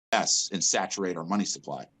and saturate our money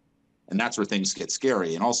supply. And that's where things get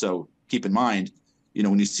scary. And also keep in mind,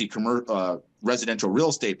 when you see residential real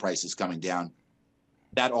estate prices coming down,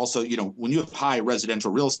 that also, when you have high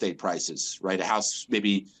residential real estate prices, right? A house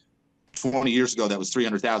maybe 20 years ago that was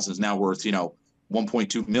 300,000 is now worth,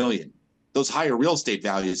 1.2 million. Those higher real estate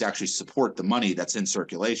values actually support the money that's in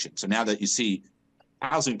circulation. So now that you see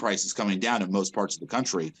housing prices coming down in most parts of the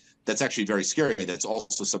country, that's actually very scary. That's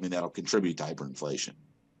also something that'll contribute to hyperinflation.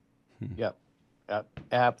 Yep.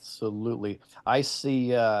 Absolutely. I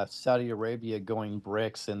see Saudi Arabia going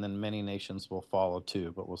BRICS, and then many nations will follow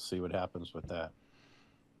too, but we'll see what happens with that.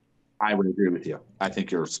 I would agree with you. I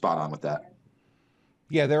think you're spot on with that.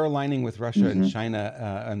 Yeah, they're aligning with Russia and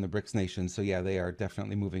China and the BRICS nations. So yeah, they are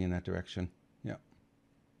definitely moving in that direction. Yeah.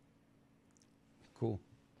 Cool.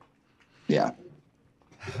 Yeah.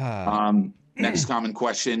 Next common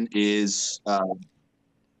question is,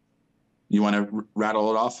 you want to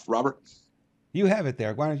rattle it off, Robert? You have it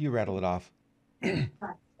there. Why don't you rattle it off?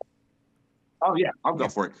 Oh yeah, I'll go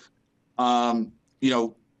for it.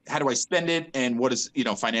 How do I spend it, and what is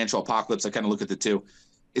financial apocalypse? I kind of look at the two.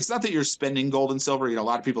 It's not that you're spending gold and silver. A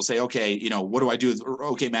lot of people say, okay, what do I do?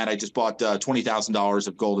 Okay, Matt, I just bought $20,000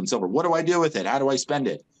 of gold and silver. What do I do with it? How do I spend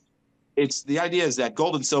it? It's the idea is that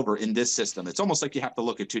gold and silver in this system, it's almost like you have to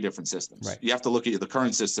look at two different systems. Right. You have to look at the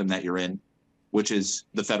current system that you're in, which is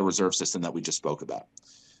the Federal Reserve System that we just spoke about.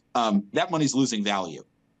 That money's losing value.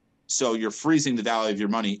 So you're freezing the value of your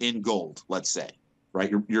money in gold, let's say, right?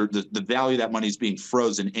 The value of that money is being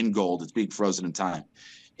frozen in gold. It's being frozen in time.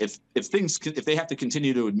 If they have to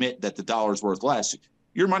continue to admit that the dollar is worth less,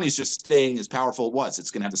 your money's just staying as powerful it was. It's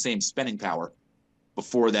going to have the same spending power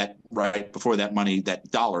before that money, that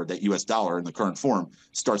dollar, that US dollar in the current form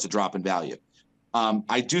starts to drop in value.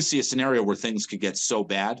 I do see a scenario where things could get so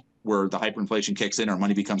bad, where the hyperinflation kicks in, our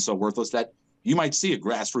money becomes so worthless that you might see a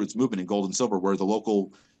grassroots movement in gold and silver where the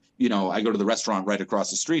local, I go to the restaurant right across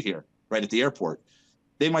the street here, right at the airport.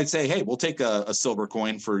 They might say, hey, we'll take a silver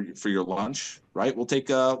coin for your lunch, right? We'll take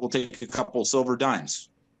a couple silver dimes.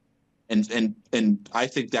 And I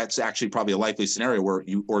think that's actually probably a likely scenario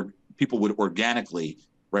where people would organically,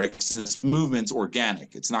 right? Because this movement's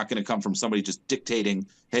organic. It's not going to come from somebody just dictating,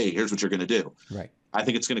 hey, here's what you're going to do. Right. I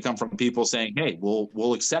think it's going to come from people saying, hey,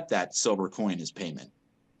 we'll accept that silver coin as payment.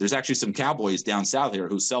 There's actually some cowboys down south here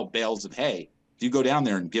who sell bales of hay. If you go down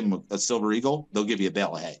there and give them a silver eagle, they'll give you a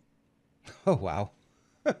bale of hay. Oh, wow.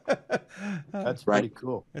 That's pretty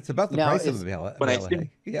cool. It's about the price of a bale of hay.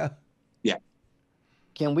 Yeah. Yeah.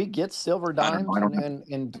 Can we get silver dimes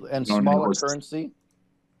and smaller currency?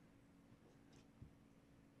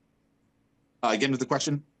 Again with the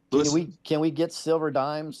question, Louis? Can we get silver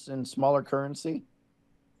dimes in smaller currency?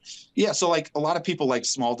 Yeah, so like a lot of people like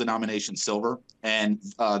small denomination silver, and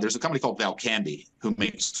there's a company called Valcambi who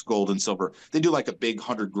makes gold and silver. They do like a big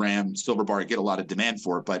 100-gram silver bar. I get a lot of demand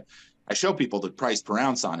for it, but I show people the price per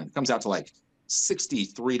ounce on it. It comes out to like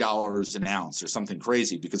 $63 an ounce or something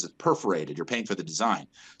crazy because it's perforated. You're paying for the design.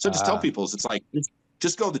 So I just tell people, it's like,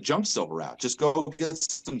 just go the junk silver route. Just go get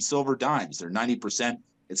some silver dimes. They're 90%.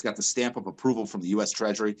 It's got the stamp of approval from the U.S.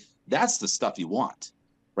 Treasury. That's the stuff you want,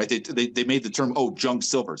 right? They made the term, junk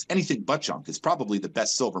silvers. Anything but junk is probably the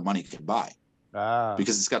best silver money can buy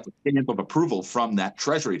because it's got the stamp of approval from that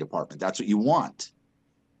Treasury Department. That's what you want,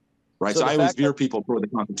 right? So I always veer people toward the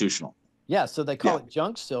constitutional. Yeah, so they call it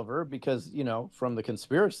junk silver because, from the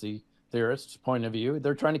conspiracy theorists' point of view,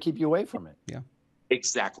 they're trying to keep you away from it. Yeah,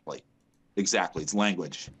 exactly. It's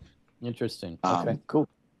language. Interesting. Okay, cool.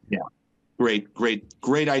 Yeah.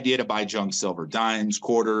 Great idea to buy junk silver, dimes,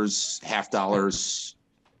 quarters, half dollars.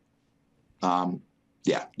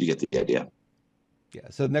 Yeah, you get the idea. Yeah.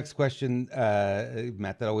 So the next question,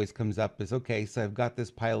 Matt, that always comes up is, okay, so I've got this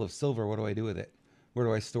pile of silver. What do I do with it? Where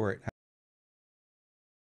do I store it?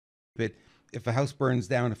 If a house burns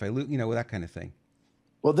down, if I lose, that kind of thing.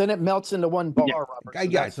 Well, then it melts into one bar, Robert. So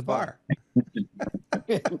yeah, it's a bar.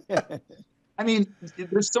 I mean,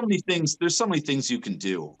 there's so many things you can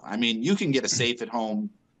do. I mean, you can get a safe at home.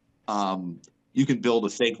 You can build a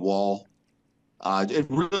fake wall. It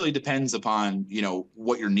really depends upon,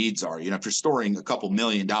 what your needs are. If you're storing a couple $1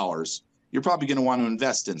 million, you're probably going to want to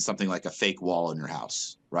invest in something like a fake wall in your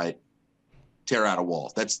house, right? Tear out a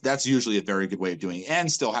wall. That's usually a very good way of doing it, and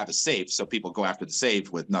still have a safe so people go after the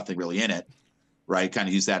safe with nothing really in it, right? Kind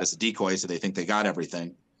of use that as a decoy so they think they got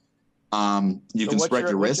everything. You can spread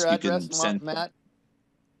your risk. You can send Matt.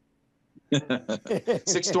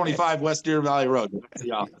 625 West Deer Valley Road. That's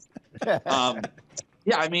the office.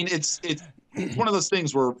 Yeah, I mean, it's one of those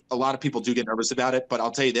things where a lot of people do get nervous about it, but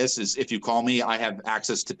I'll tell you this is if you call me, I have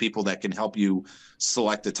access to people that can help you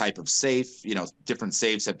select the type of safe. Different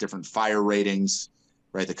safes have different fire ratings,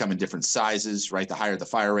 right? They come in different sizes, right? The higher the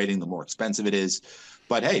fire rating, the more expensive it is.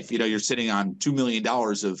 But hey, if you're sitting on $2 million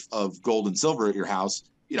of gold and silver at your house,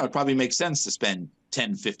 it probably makes sense to spend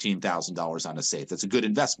 $10,000-$15,000 on a safe. That's a good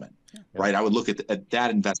investment, right? I would look at that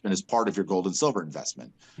investment as part of your gold and silver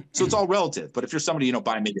investment. So it's all relative. But if you're somebody,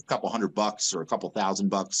 buying maybe a couple $100 or a couple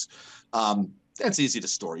 $1,000, that's easy to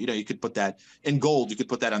store. You could put that in gold. You could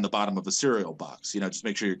put that on the bottom of a cereal box. Just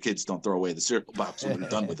make sure your kids don't throw away the cereal box when they're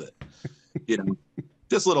done with it.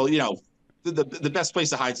 Just little. The best place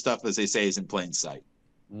to hide stuff, as they say, is in plain sight.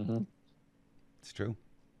 Mm-hmm. It's true.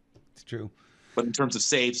 It's true. But in terms of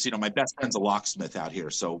safes, my best friend's a locksmith out here.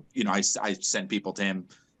 So, I send people to him.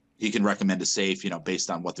 He can recommend a safe, based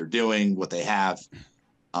on what they're doing, what they have.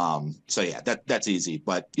 So yeah, that's easy.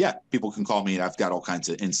 But yeah, people can call me and I've got all kinds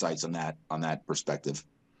of insights on that perspective.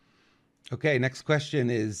 Okay, next question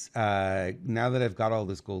is, now that I've got all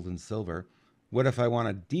this gold and silver, what if I want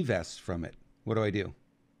to divest from it? What do I do?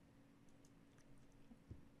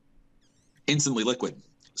 Instantly liquid.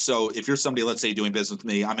 So if you're somebody, let's say, doing business with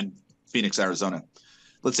me, I'm in Phoenix, Arizona.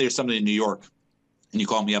 Let's say you're somebody in New York and you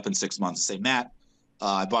call me up in 6 months and say, Matt,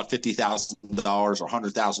 I bought $50,000 or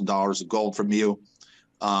 $100,000 of gold from you.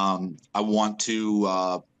 I want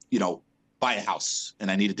to, buy a house and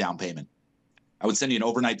I need a down payment. I would send you an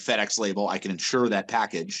overnight FedEx label. I can insure that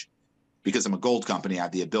package because I'm a gold company. I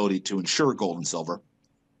have the ability to insure gold and silver,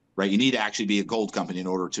 right? You need to actually be a gold company in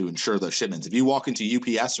order to insure those shipments. If you walk into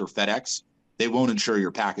UPS or FedEx, they won't insure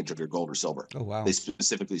your package of your gold or silver. Oh, wow. They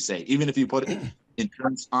specifically say, even if you put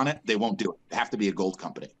insurance on it, they won't do it. They have to be a gold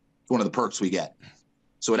company. It's one of the perks we get.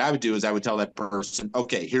 So what I would do is I would tell that person,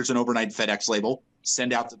 okay, here's an overnight FedEx label.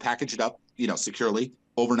 Send out the package it up, securely,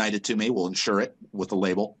 overnight it to me. We'll insure it with the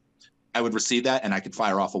label. I would receive that and I could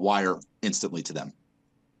fire off a wire instantly to them.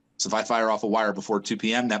 So if I fire off a wire before 2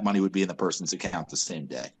 p.m., that money would be in the person's account the same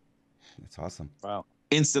day. That's awesome. Wow.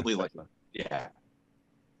 Instantly liquid. Yeah.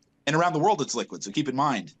 And around the world, it's liquid. So keep in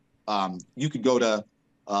mind, you could go to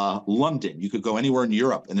London. You could go anywhere in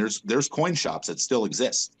Europe, and there's coin shops that still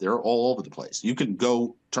exist. They're all over the place. You can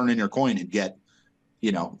go turn in your coin and get,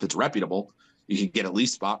 if it's reputable, you can get at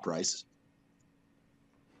least spot price.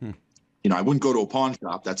 I wouldn't go to a pawn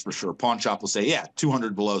shop, that's for sure. Pawn shop will say, yeah,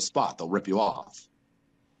 200 below spot. They'll rip you off.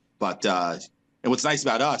 But and what's nice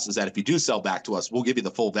about us is that if you do sell back to us, we'll give you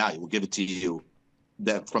the full value. We'll give it to you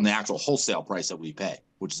from the actual wholesale price that we pay,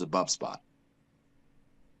 which is above spot.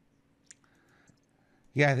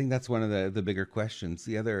 Yeah, I think that's one of the bigger questions.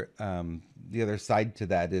 The other side to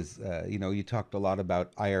that is, you talked a lot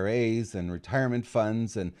about IRAs and retirement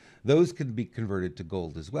funds, and those can be converted to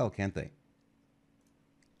gold as well, can't they?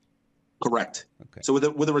 Correct. Okay. So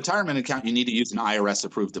with a retirement account, you need to use an IRS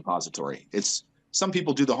approved depository. Some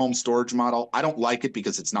people do the home storage model. I don't like it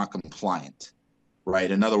because it's not compliant,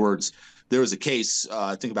 right? In other words, there was a case,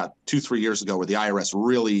 I think about 2-3 years ago, where the IRS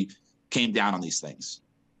really came down on these things.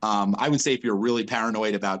 I would say if you're really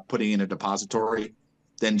paranoid about putting in a depository,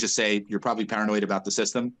 then just say you're probably paranoid about the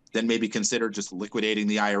system. Then maybe consider just liquidating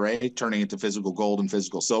the IRA, turning it to physical gold and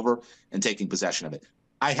physical silver, and taking possession of it.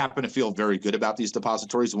 I happen to feel very good about these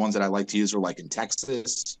depositories. The ones that I like to use are like in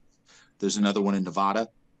Texas. There's another one in Nevada.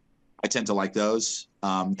 I tend to like those.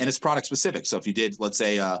 And it's product specific. So if you did, let's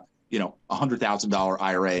say, $100,000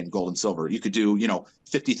 IRA in gold and silver, you could do,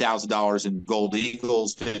 $50,000 in gold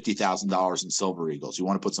eagles, $50,000 in silver eagles. You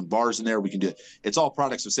want to put some bars in there, we can do it. It's all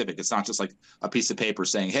product specific. It's not just like a piece of paper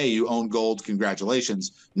saying, hey, you own gold,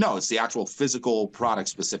 congratulations. No, it's the actual physical product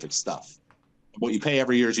specific stuff. What you pay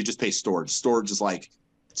every year is you just pay storage. Storage is like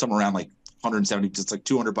somewhere around like 170, it's like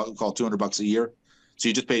 $200, call it $200 a year. So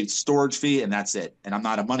you just pay storage fee and that's it. And I'm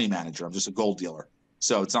not a money manager. I'm just a gold dealer.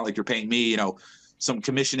 So it's not like you're paying me, some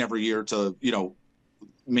commission every year to,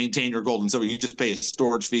 maintain your gold and silver. You just pay a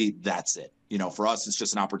storage fee. That's it. For us, it's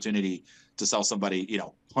just an opportunity to sell somebody,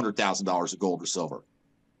 $100,000 of gold or silver,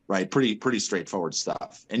 right? Pretty straightforward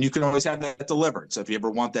stuff. And you can always have that delivered. So if you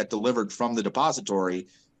ever want that delivered from the depository,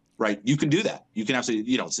 right, you can do that. You can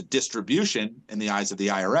absolutely, it's a distribution in the eyes of the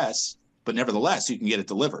IRS, but nevertheless, you can get it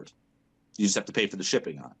delivered. You just have to pay for the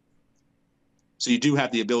shipping on it. So you do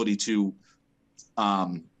have the ability to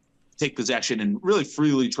take possession and really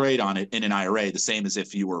freely trade on it in an IRA, the same as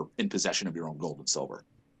if you were in possession of your own gold and silver.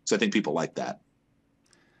 So I think people like that.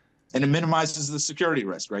 And it minimizes the security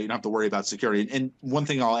risk, right? You don't have to worry about security. And one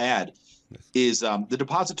thing I'll add is the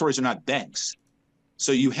depositories are not banks.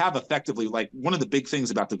 So you have effectively, like, one of the big things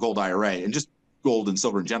about the gold IRA, and just gold and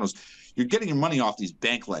silver in general, you're getting your money off these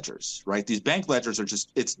bank ledgers, right? These bank ledgers are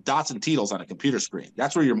just, it's dots and teetles on a computer screen.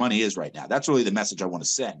 That's where your money is right now. That's really the message I want to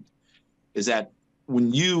send, is that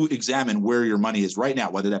when you examine where your money is right now,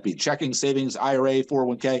 whether that be checking, savings, IRA,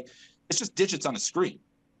 401k, it's just digits on a screen,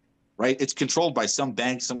 right? It's controlled by some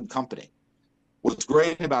bank, some company. What's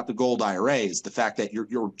great about the gold IRA is the fact that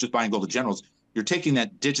you're just buying gold in general. You're taking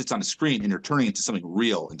that digits on a screen and you're turning it into something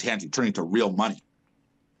real and tangible, turning it to real money.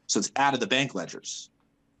 So it's out of the bank ledgers,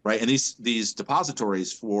 right? And these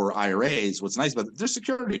depositories for IRAs, what's nice about it, they're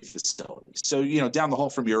security facilities. So, down the hall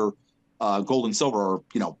from your gold and silver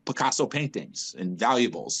or, Picasso paintings and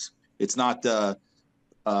valuables. It's not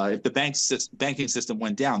if the banking system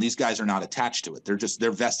went down, these guys are not attached to it.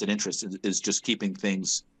 Their vested interest is just keeping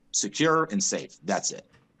things secure and safe. That's it.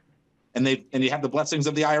 And you have the blessings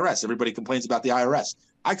of the IRS. Everybody complains about the IRS.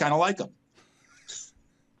 I kind of like them.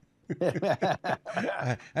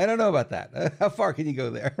 I don't know about that. How far can you go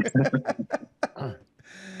there? I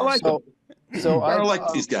like them. So I don't like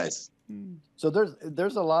these guys. So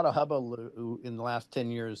there's a lot of hubbub in the last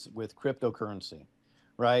 10 years with cryptocurrency,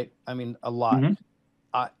 right? I mean, a lot.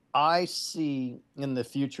 Mm-hmm. I see in the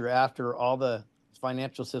future, after all the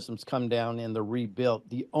financial systems come down and they're rebuilt,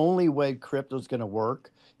 the only way crypto is going to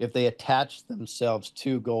work if they attach themselves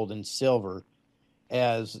to gold and silver,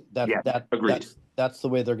 as that's the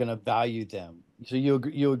way they're going to value them. So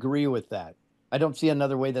you agree with that? I don't see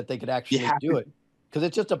another way that they could actually do it, because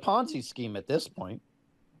it's just a Ponzi scheme at this point.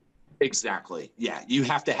 Exactly. Yeah, you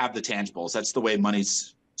have to have the tangibles. That's the way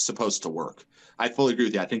money's supposed to work. I fully agree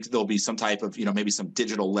with you. I think there'll be some type of, maybe some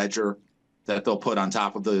digital ledger that they'll put on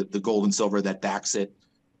top of the gold and silver that backs it.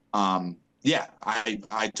 Yeah,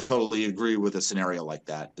 I totally agree with a scenario like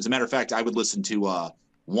that. As a matter of fact, I would listen to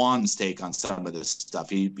Juan's take on some of this stuff.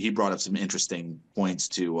 He brought up some interesting points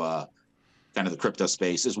to kind of the crypto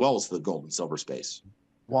space as well as the gold and silver space.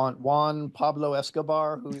 Juan Pablo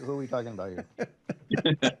Escobar? Who are we talking about here?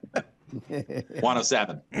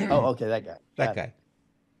 107. Oh, okay, that guy. That guy.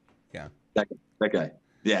 Yeah. That guy.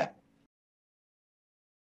 Yeah.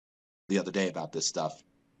 The other day about this stuff.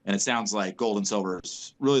 And it sounds like gold and silver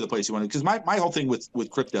is really the place you want to, because my whole thing with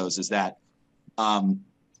cryptos is that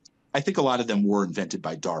I think a lot of them were invented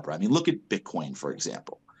by DARPA. I mean, look at Bitcoin, for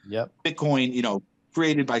example. Yep. Bitcoin,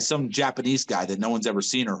 created by some Japanese guy that no one's ever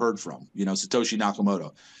seen or heard from, Satoshi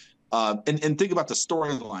Nakamoto. And think about the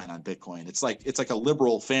storyline on Bitcoin. It's like a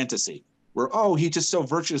liberal fantasy where, he just so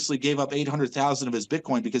virtuously gave up 800,000 of his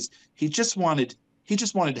Bitcoin because he just wanted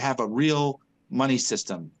to have a real money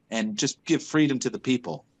system and just give freedom to the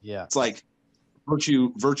people. Yeah. It's like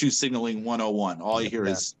virtue signaling 101. All you hear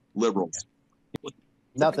is liberals. Yeah.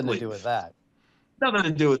 Nothing to do with that. Nothing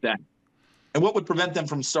to do with that. And what would prevent them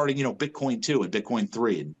from starting, Bitcoin 2 and Bitcoin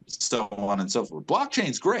 3 and so on and so forth?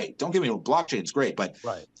 Blockchain's great. Don't get me wrong, blockchain's great, but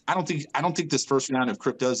right. I don't think this first round of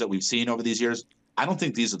cryptos that we've seen over these years, I don't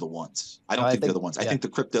think these are the ones. I don't think they're the ones. Yeah. I think the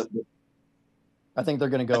crypto. I think they're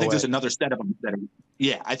going to go. I think there's another set of them.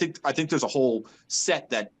 I think there's a whole set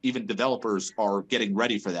that even developers are getting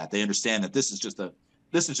ready for that. They understand that this is just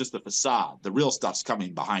a facade. The real stuff's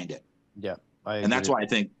coming behind it. Yeah, and that's why I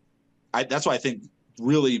think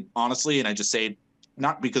really honestly, and I just say it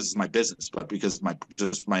not because it's my business, but because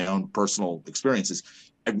my own personal experiences.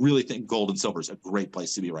 I really think gold and silver is a great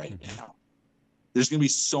place to be right now. There's going to be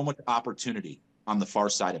so much opportunity on the far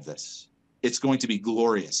side of this. It's going to be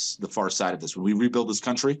glorious, the far side of this. When we rebuild this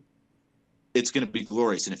country, it's going to be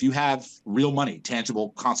glorious. And if you have real money, tangible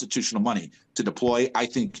constitutional money to deploy, I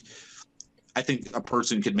think a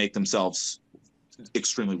person could make themselves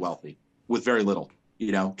extremely wealthy with very little.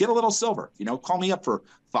 Get a little silver. Call me up for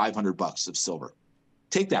 $500 of silver.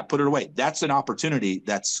 Take that, put it away. That's an opportunity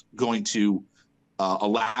that's going to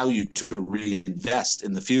allow you to reinvest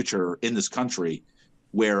in the future in this country,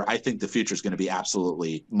 where I think the future is going to be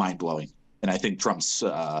absolutely mind-blowing. And I think Trump's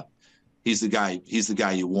he's the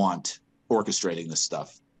guy you want orchestrating this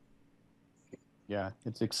stuff. Yeah,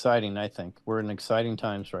 it's exciting. I think we're in exciting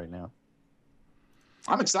times right now.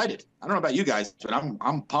 I'm excited. I don't know about you guys, but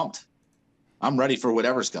I'm pumped. I'm ready for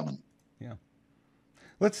whatever's coming. Yeah.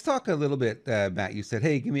 Let's talk a little bit, Matt. You said,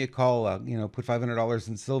 hey, give me a call, put $500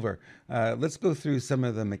 in silver. Let's go through some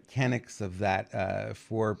of the mechanics of that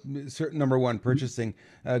for certain, number one, purchasing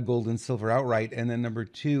gold and silver outright. And then number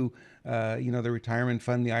two, the retirement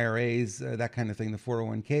fund, the IRAs, that kind of thing, the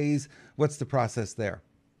 401ks. What's the process there?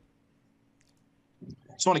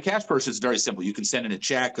 So on a cash purchase, it's very simple. You can send in a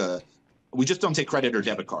check. We just don't take credit or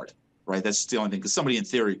debit card, right? That's the only thing, because somebody in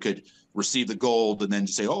theory could receive the gold and then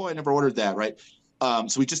just say, I never ordered that, right?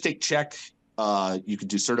 So we just take check. You can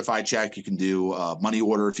do certified check. You can do money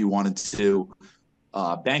order if you wanted to.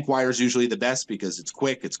 Bank wire is usually the best because it's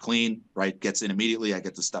quick, it's clean, right? Gets in immediately. I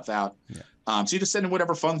get the stuff out. Yeah. So you just send in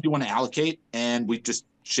whatever funds you want to allocate, and we just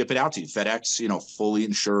ship it out to you. FedEx, fully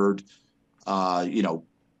insured,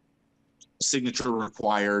 signature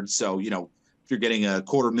required. So, if you're getting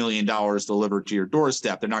 $250,000 delivered to your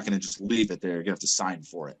doorstep, they're not going to just leave it there. You're going to have to sign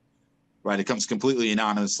for it, right? It comes completely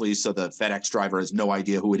anonymously, so the FedEx driver has no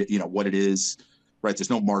idea who it, what it is, right? There's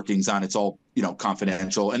no markings on it. It's all,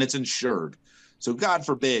 confidential, and it's insured. So God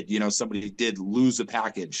forbid, somebody did lose a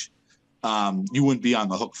package, you wouldn't be on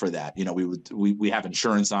the hook for that. We have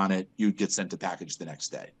insurance on it. You'd get sent a package the next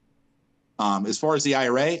day. As far as the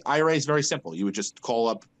IRA is very simple. You would just call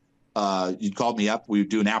up, you'd call me up. We would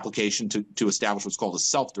do an application to establish what's called a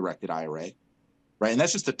self-directed IRA, right? And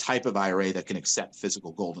that's just a type of IRA that can accept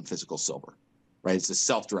physical gold and physical silver, right? It's a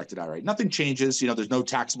self-directed IRA. Nothing changes. There's no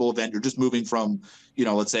taxable event. You're just moving from,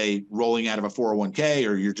 let's say rolling out of a 401k,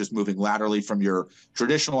 or you're just moving laterally from your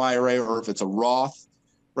traditional IRA, or if it's a Roth,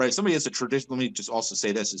 right? Somebody has a traditional, let me just also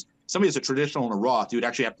say this, is somebody has a traditional and a Roth, you would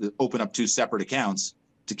actually have to open up two separate accounts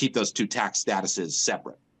to keep those two tax statuses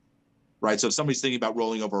separate, right? So if somebody's thinking about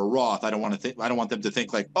rolling over a Roth, I don't want them to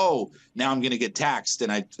think like, oh, now I'm going to get taxed.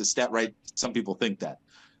 And right? Some people think that.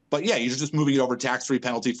 But yeah, you're just moving it over tax-free,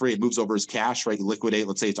 penalty-free. It moves over as cash, right? You liquidate,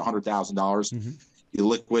 let's say it's $100,000. Mm-hmm. You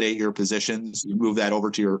liquidate your positions, you move that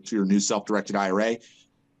over to your new self-directed IRA.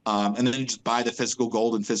 And then you just buy the physical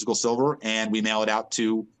gold and physical silver, and we mail it out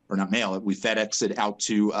to, or not mail it, we FedEx it out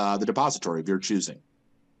to the depository of your choosing.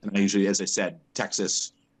 And I usually, as I said,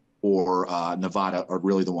 Texas or Nevada are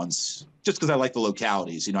really the ones, just because I like the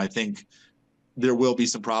localities. I think there will be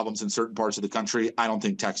some problems in certain parts of the country. I don't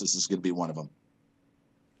think Texas is going to be one of them.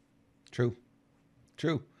 True.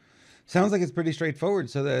 Sounds like it's pretty straightforward.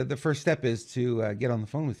 So the first step is to get on the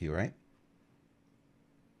phone with you, right?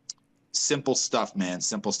 Simple stuff, man.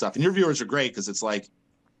 Simple stuff. And your viewers are great because it's like,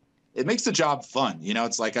 it makes the job fun.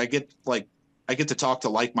 It's like I get to talk to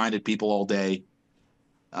like-minded people all day.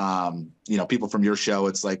 People from your show.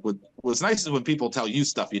 It's like what's nice is when people tell you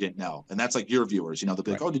stuff you didn't know, and that's like your viewers. They'll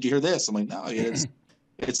be like, "Oh, did you hear this?" I'm like, "No,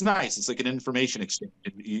 it's nice. It's like an information exchange.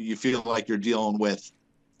 You feel like you're dealing with."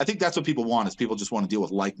 I think that's what people want, is people just want to deal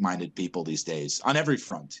with like-minded people these days on every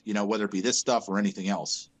front, whether it be this stuff or anything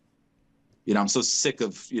else. I'm so sick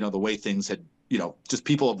of, the way things had, just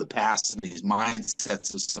people of the past and these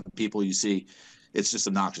mindsets of some people you see. It's just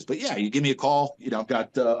obnoxious. But yeah, you give me a call, I've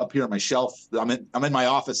got up here on my shelf. I'm in my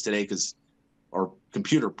office today because our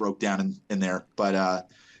computer broke down in there. But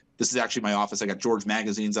this is actually my office. I got George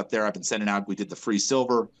magazines up there. I've been sending out. We did the free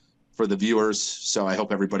silver for the viewers. So I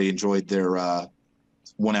hope everybody enjoyed their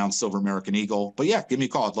 1 ounce silver American Eagle. But yeah, give me a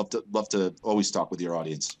call. I'd love to always talk with your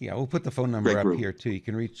audience. Yeah, we'll put the phone number up here too. You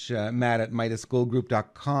can reach Matt at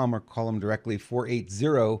MidasGoldGroup.com or call him directly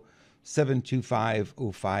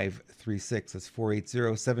 480-725-0536. That's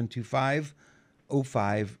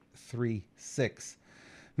 480-725-0536.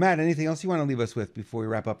 Matt, anything else you want to leave us with before we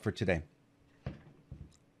wrap up for today?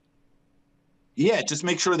 Yeah, just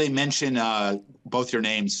make sure they mention both your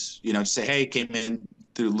names. Just say, hey, came in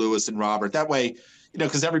through Lewis and Robert. That way,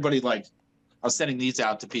 because everybody, I was sending these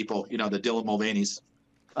out to people, the Dylan Mulvaney's.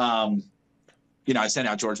 I sent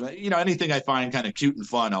out George. Anything I find kind of cute and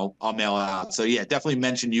fun, I'll mail out. So yeah, definitely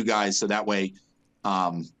mention you guys, so that way,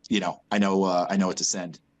 I know what to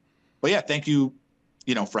send. But yeah, thank you,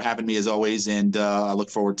 for having me as always, and I look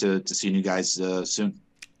forward to seeing you guys soon.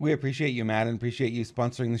 We appreciate you, Matt, and appreciate you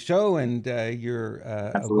sponsoring the show and your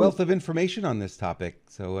a wealth of information on this topic.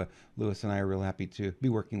 So Lewis and I are real happy to be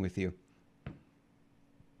working with you.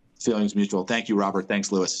 Feelings mutual. Thank you, Robert.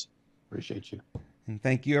 Thanks, Lewis. Appreciate you. And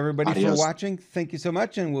thank you, everybody, for watching. Thank you so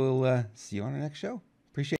much, and we'll see you on our next show.